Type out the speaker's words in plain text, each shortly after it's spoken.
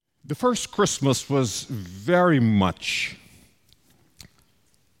The first Christmas was very much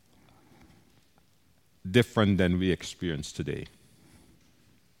different than we experience today.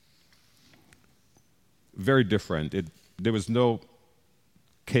 Very different. There was no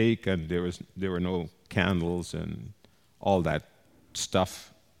cake and there were no candles and all that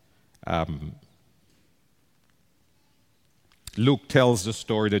stuff. Luke tells the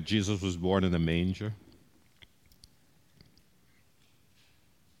story that Jesus was born in a manger.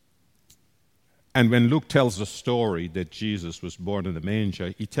 And when Luke tells the story that Jesus was born in a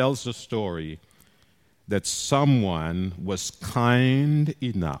manger, he tells the story that someone was kind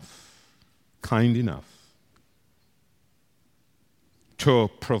enough to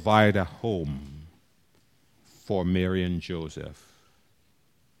provide a home for Mary and Joseph,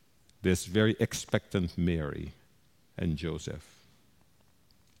 this very expectant Mary and Joseph.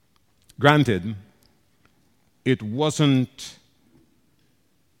 Granted, it wasn't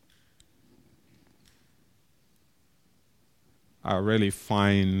a really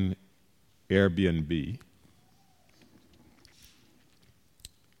fine Airbnb.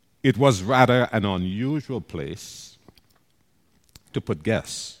 It was rather an unusual place to put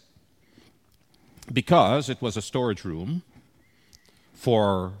guests because it was a storage room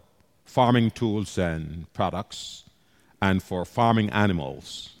for farming tools and products and for farming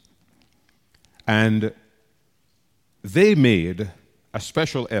animals. And they made a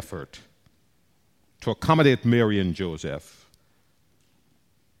special effort to accommodate Mary and Joseph,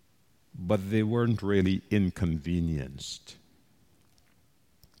 but they weren't really inconvenienced.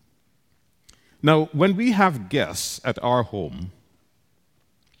 Now, when we have guests at our home,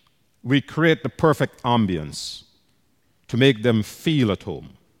 we create the perfect ambience to make them feel at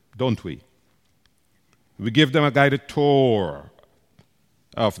home, don't we? We give them a guided tour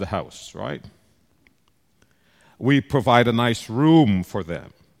of the house, right? We provide a nice room for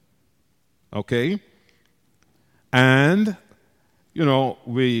them, okay? And,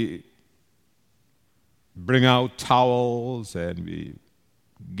 we bring out towels and we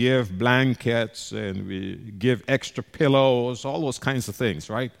give blankets and we give extra pillows, all those kinds of things,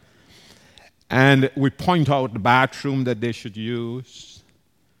 right? And we point out the bathroom that they should use.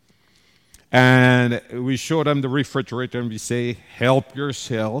 And we show them the refrigerator and we say, help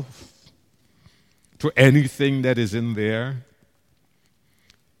yourself to anything that is in there.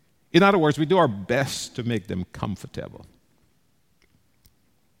 In other words, we do our best to make them comfortable.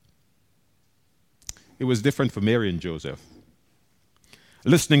 It was different for Mary and Joseph.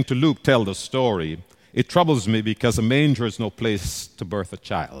 Listening to Luke tell the story, it troubles me because a manger is no place to birth a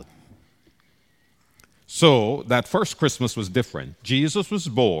child. So that first Christmas was different. Jesus was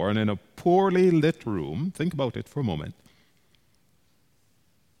born in a poorly lit room. Think about it for a moment.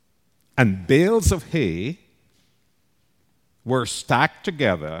 And bales of hay were stacked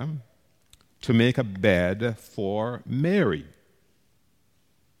together to make a bed for Mary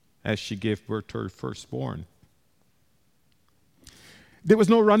as she gave birth to her firstborn. There was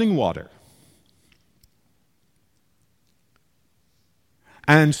no running water.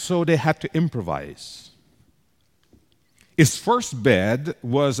 And so they had to improvise. His first bed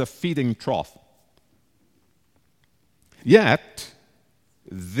was a feeding trough. Yet,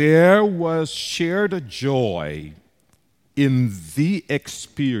 there was shared joy in the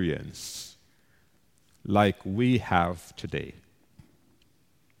experience like we have today.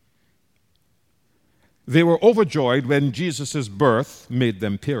 They were overjoyed when Jesus' birth made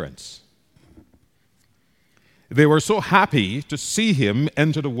them parents. They were so happy to see him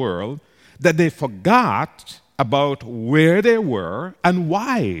enter the world that they forgot about where they were and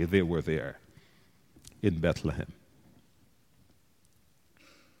why they were there in Bethlehem.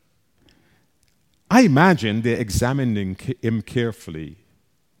 I imagine they examined him carefully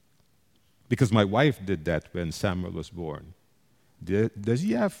because my wife did that when Samuel was born. Does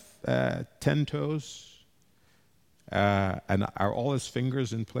he have 10 toes? And are all his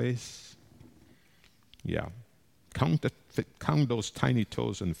fingers in place? Yeah. Count those tiny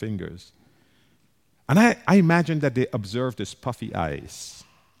toes and fingers. And I imagine that they observed his puffy eyes.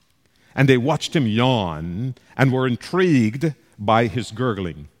 And they watched him yawn and were intrigued by his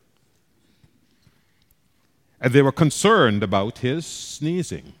gurgling. And they were concerned about his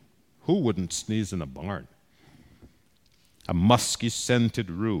sneezing. Who wouldn't sneeze in a barn? A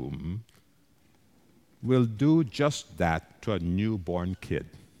musky-scented room will do just that to a newborn kid.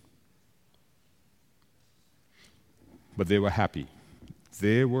 But they were happy.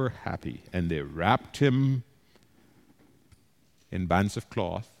 They were happy. And they wrapped him in bands of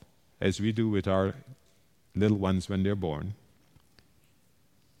cloth, as we do with our little ones when they're born.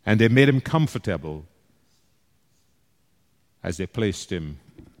 And they made him comfortable as they placed him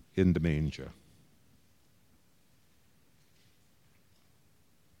in the manger.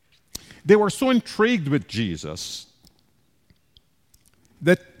 They were so intrigued with Jesus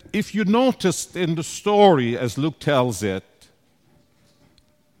that if you noticed in the story as Luke tells it,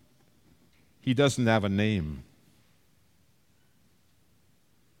 he doesn't have a name.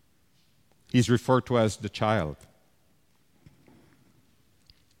 He's referred to as the child.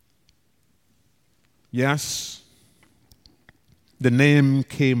 Yes, the name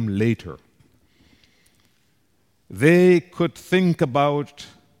came later. They could think about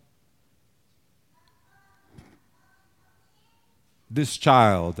this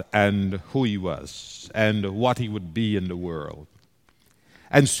child and who he was and what he would be in the world.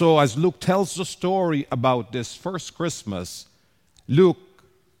 And so as Luke tells the story about this first Christmas, Luke,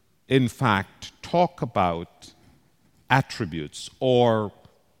 in fact, talk about attributes or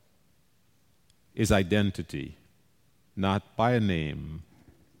his identity, not by a name,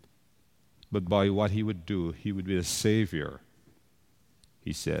 but by what he would do. He would be the Savior,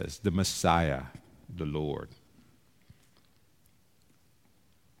 he says, the Messiah, the Lord.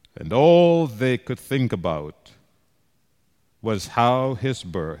 And all they could think about was how his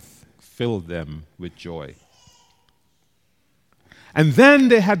birth filled them with joy. And then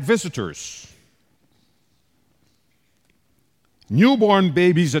they had visitors. Newborn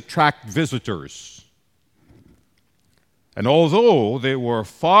babies attract visitors. And although they were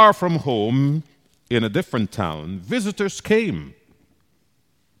far from home in a different town, visitors came.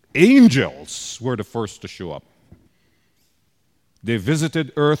 Angels were the first to show up. They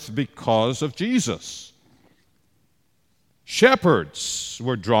visited earth because of Jesus. Shepherds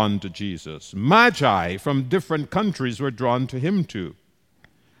were drawn to Jesus. Magi from different countries were drawn to him too.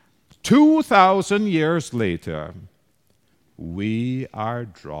 2,000 years later, we are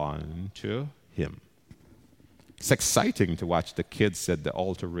drawn to him. It's exciting to watch the kids at the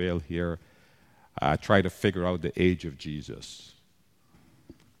altar rail here try to figure out the age of Jesus.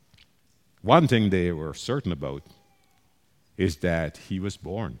 One thing they were certain about is that he was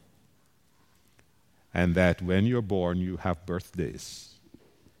born. And that when you're born, you have birthdays.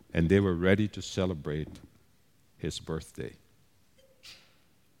 And they were ready to celebrate his birthday.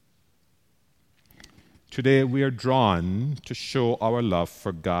 Today, we are drawn to show our love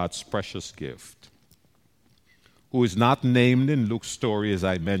for God's precious gift, who is not named in Luke's story, as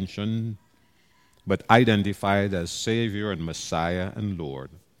I mentioned, but identified as Savior and Messiah and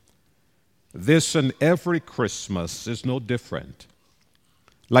Lord. This and every Christmas is no different.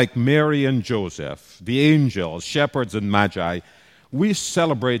 Like Mary and Joseph, the angels, shepherds, and magi, we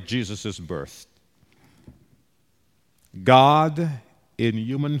celebrate Jesus' birth. God in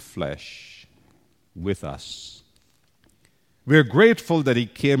human flesh with us. We're grateful that he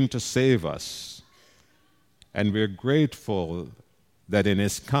came to save us, and we're grateful that in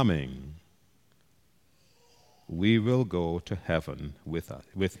his coming, we will go to heaven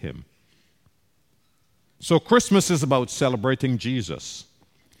with him. So Christmas is about celebrating Jesus.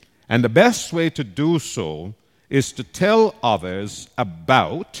 And the best way to do so is to tell others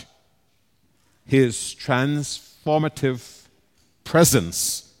about his transformative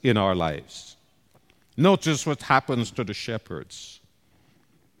presence in our lives. Notice what happens to the shepherds.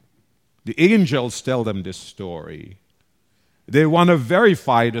 The angels tell them this story. They want to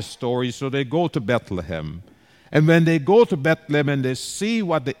verify the story, so they go to Bethlehem. And when they go to Bethlehem and they see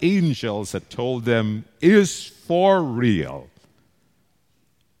what the angels had told them is for real,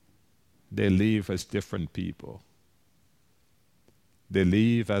 they leave as different people. They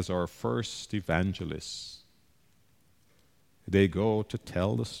leave as our first evangelists. They go to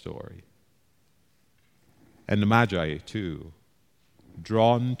tell the story. And the Magi, too,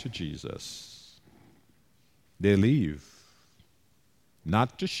 drawn to Jesus, they leave.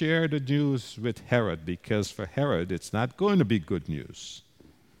 Not to share the news with Herod, because for Herod it's not going to be good news.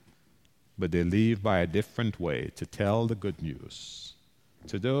 But they leave by a different way to tell the good news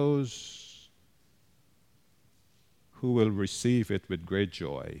to those who will receive it with great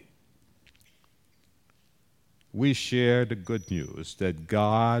joy. We share the good news that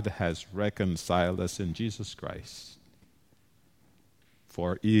God has reconciled us in Jesus Christ.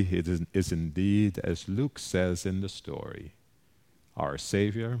 For he is indeed, as Luke says in the story, our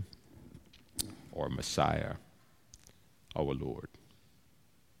Savior, our Messiah, our Lord.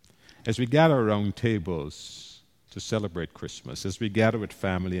 As we gather around tables to celebrate Christmas, as we gather with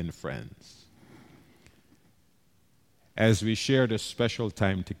family and friends, as we share this special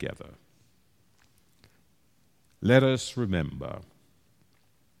time together, let us remember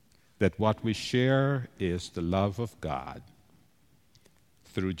that what we share is the love of God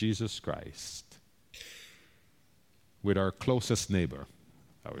through Jesus Christ with our closest neighbor,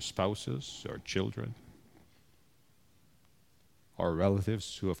 our spouses, our children, our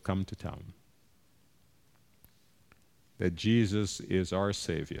relatives who have come to town, that Jesus is our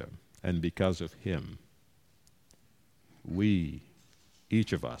Savior, and because of Him, we,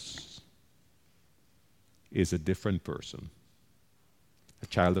 each of us, is a different person, a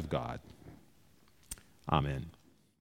child of God. Amen.